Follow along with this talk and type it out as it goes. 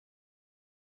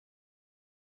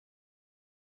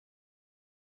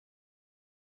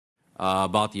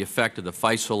about the effect of the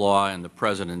FISA law and the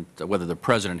President, whether the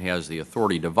President has the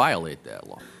authority to violate that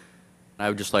law. I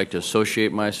would just like to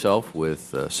associate myself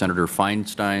with Senator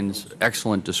Feinstein's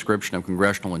excellent description of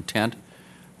congressional intent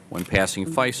when passing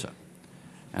FISA.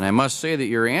 And I must say that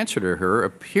your answer to her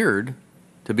appeared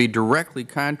to be directly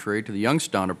contrary to the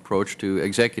Youngstown approach to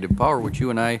executive power, which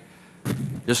you and I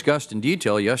discussed in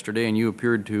detail yesterday, and you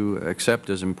appeared to accept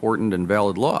as important and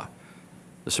valid law.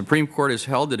 The Supreme Court has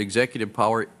held that executive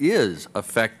power is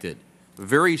affected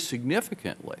very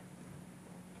significantly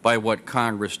by what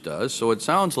Congress does. So it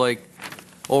sounds like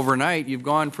overnight you've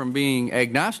gone from being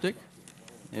agnostic,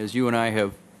 as you and I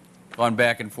have gone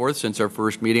back and forth since our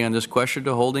first meeting on this question,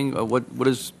 to holding what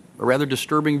is a rather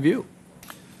disturbing view.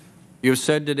 You have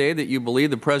said today that you believe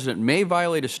the President may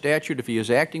violate a statute if he is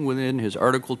acting within his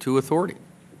Article II authority.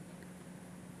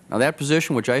 Now, that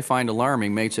position, which I find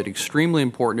alarming, makes it extremely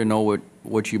important to know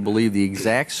what you believe the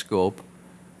exact scope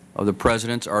of the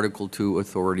President's Article II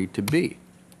authority to be.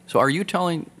 So are you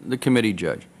telling the committee,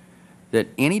 Judge, that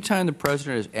any time the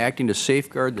President is acting to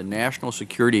safeguard the national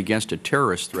security against a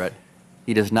terrorist threat,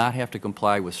 he does not have to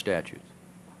comply with statutes?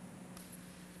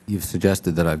 You've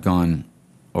suggested that I've gone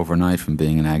overnight from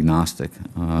being an agnostic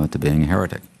to being a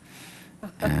heretic.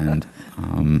 And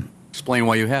explain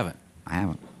why you haven't. I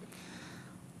haven't.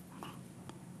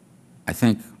 I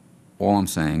think all I'm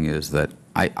saying is that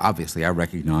obviously I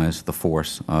recognize the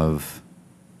force of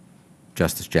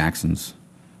Justice Jackson's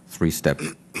three-step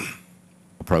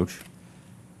approach,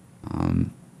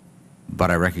 but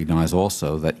I recognize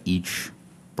also that each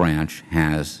branch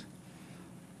has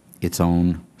its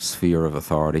own sphere of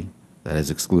authority that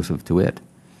is exclusive to it.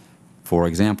 For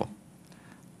example,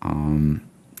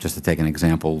 just to take an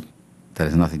example that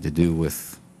has nothing to do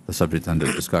with the subject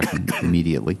under discussion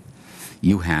immediately,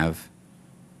 you have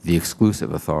the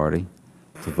exclusive authority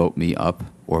to vote me up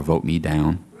or vote me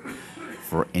down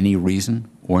for any reason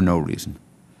or no reason.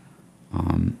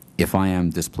 If I am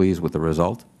displeased with the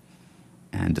result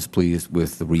and displeased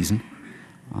with the reason,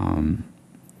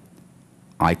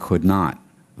 I could not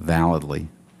validly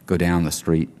go down the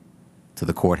street to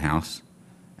the courthouse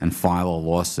and file a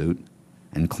lawsuit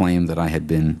and claim that I had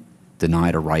been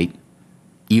denied a right,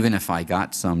 even if I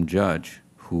got some judge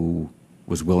who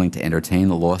was willing to entertain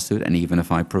the lawsuit and even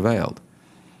if I prevailed.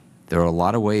 There are a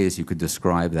lot of ways you could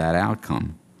describe that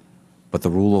outcome, but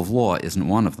the rule of law isn't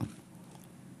one of them,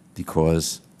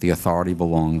 because the authority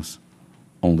belongs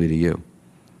only to you.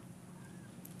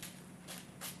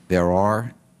 There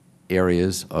are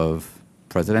areas of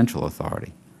presidential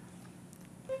authority.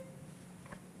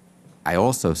 I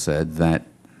also said that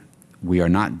we are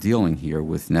not dealing here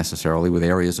necessarily with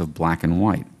areas of black and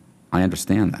white. I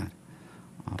understand that,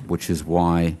 which is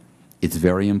why it's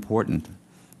very important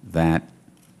that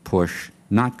push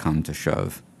not come to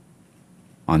shove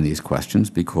on these questions,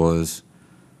 because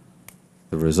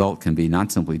the result can be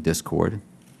not simply discord,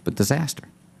 but disaster.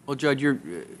 Well, Judge,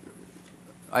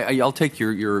 I'll take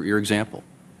your example.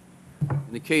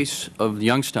 In the case of the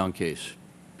Youngstown case,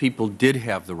 people did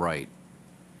have the right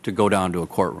to go down to a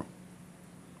courtroom,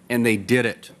 and they did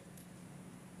it,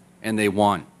 and they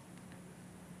won.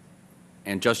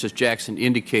 And Justice Jackson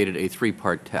indicated a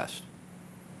three-part test,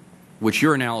 which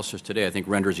your analysis today, I think,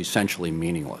 renders essentially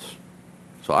meaningless.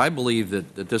 So I believe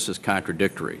that this is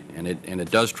contradictory, and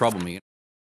it does trouble me.